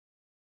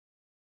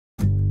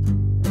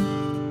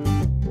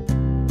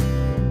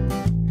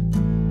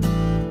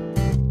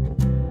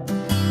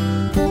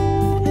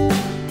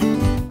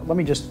let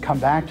me just come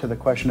back to the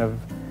question of,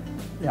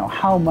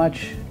 how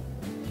much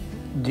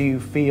do you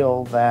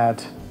feel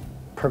that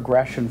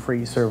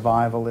progression-free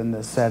survival in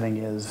this setting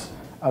is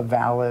a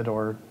valid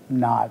or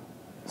not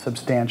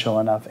substantial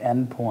enough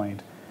endpoint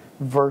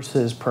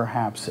versus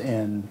perhaps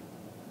in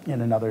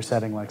another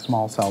setting like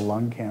small cell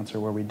lung cancer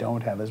where we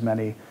don't have as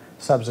many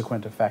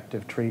subsequent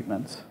effective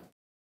treatments?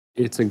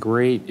 It's a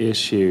great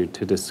issue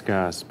to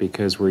discuss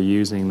because we're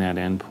using that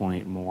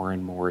endpoint more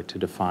and more to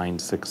define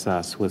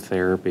success with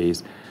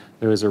therapies.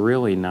 There was a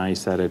really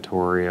nice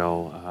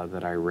editorial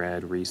that I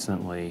read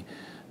recently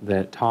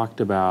that talked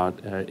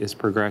about, is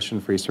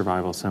progression-free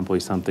survival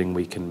simply something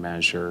we can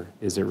measure?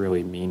 Is it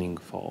really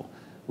meaningful?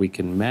 We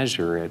can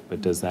measure it,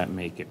 but does that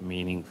make it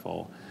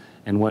meaningful?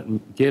 And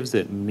what gives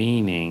it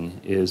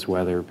meaning is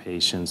whether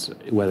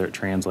it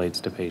translates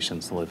to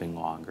patients living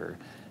longer,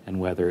 and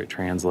whether it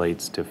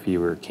translates to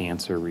fewer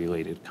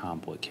cancer-related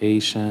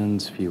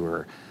complications,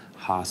 fewer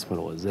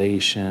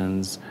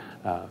hospitalizations,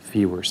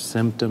 fewer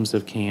symptoms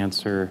of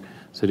cancer.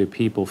 So do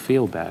people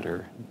feel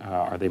better?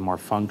 Are they more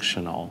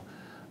functional?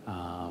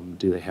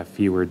 Do they have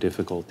fewer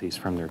difficulties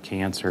from their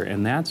cancer?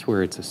 And that's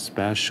where it's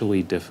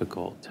especially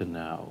difficult to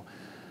know.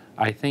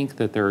 I think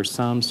that there are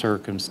some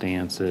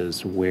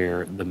circumstances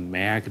where the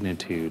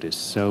magnitude is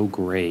so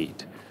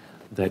great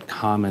that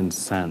common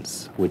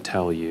sense would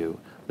tell you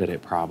that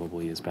it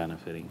probably is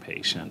benefiting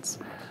patients.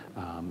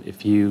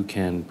 If you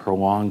can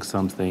prolong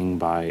something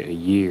by a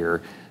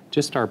year,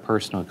 just our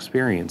personal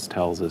experience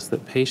tells us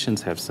that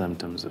patients have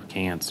symptoms of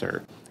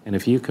cancer. And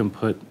if you can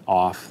put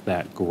off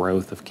that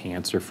growth of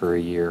cancer for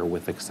a year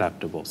with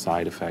acceptable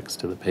side effects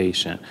to the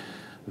patient,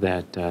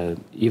 that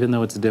even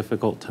though it's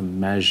difficult to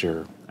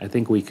measure, I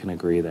think we can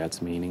agree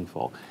that's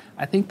meaningful.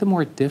 I think the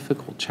more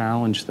difficult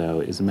challenge, though,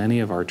 is many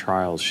of our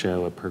trials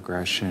show a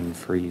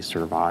progression-free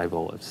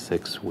survival of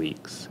 6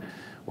 weeks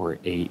or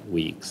 8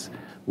 weeks,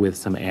 with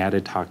some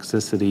added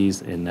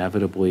toxicities,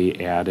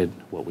 inevitably added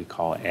what we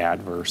call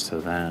adverse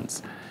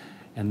events.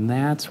 And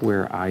that's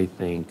where I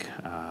think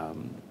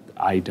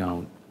I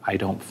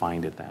don't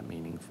find it that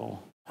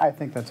meaningful. I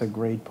think that's a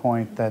great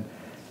point that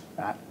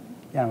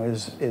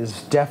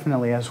is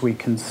definitely, as we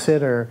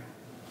consider,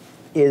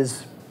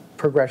 is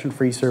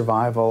progression-free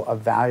survival a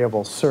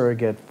valuable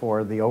surrogate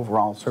for the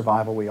overall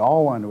survival we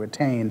all want to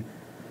attain.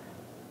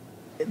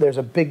 There's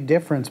a big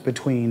difference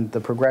between the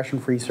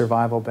progression-free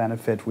survival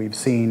benefit we've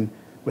seen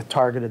with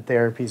targeted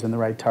therapies in the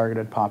right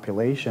targeted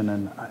population,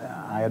 and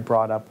I had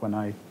brought up when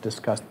I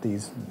discussed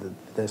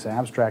this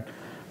abstract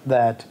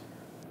that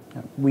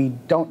we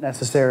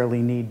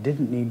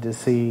didn't need to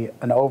see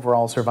an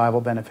overall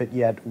survival benefit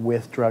yet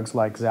with drugs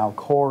like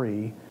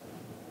Xalkori,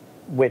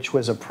 which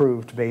was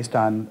approved based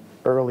on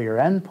earlier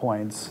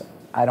endpoints.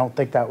 I don't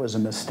think that was a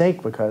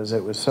mistake because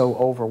it was so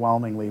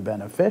overwhelmingly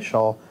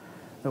beneficial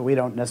that we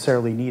don't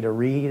necessarily need a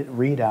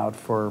readout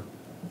for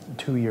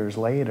 2 years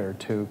later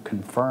to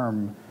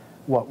confirm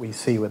what we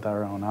see with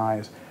our own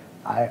eyes.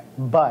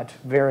 But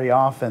very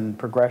often,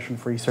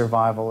 progression-free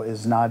survival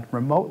is not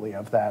remotely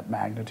of that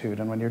magnitude.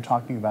 And when you're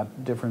talking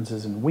about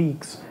differences in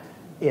weeks,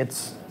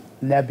 it's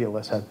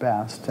nebulous at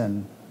best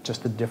and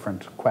just a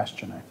different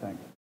question, I think.